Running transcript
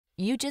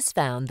You just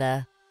found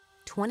the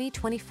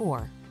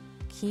 2024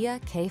 Kia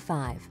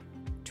K5.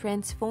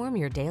 Transform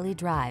your daily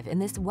drive in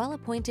this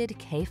well-appointed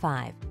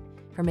K5.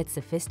 From its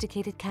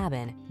sophisticated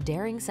cabin,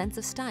 daring sense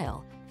of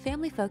style,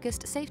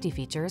 family-focused safety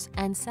features,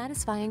 and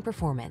satisfying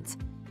performance,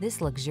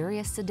 this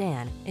luxurious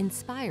sedan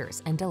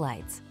inspires and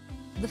delights.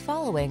 The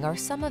following are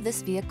some of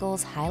this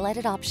vehicle's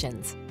highlighted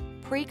options: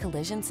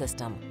 pre-collision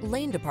system,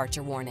 lane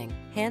departure warning,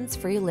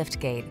 hands-free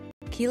liftgate,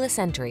 keyless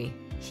entry,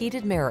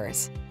 heated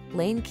mirrors,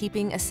 lane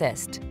keeping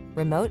assist,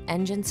 remote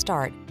engine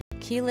start,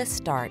 keyless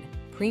start,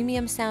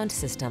 premium sound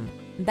system,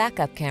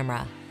 backup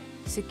camera.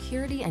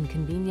 Security and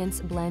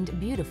convenience blend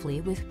beautifully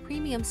with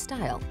premium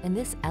style in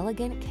this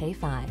elegant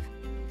K5.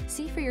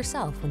 See for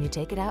yourself when you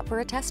take it out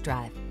for a test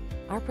drive.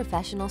 Our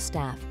professional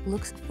staff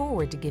looks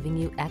forward to giving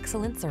you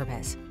excellent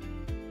service.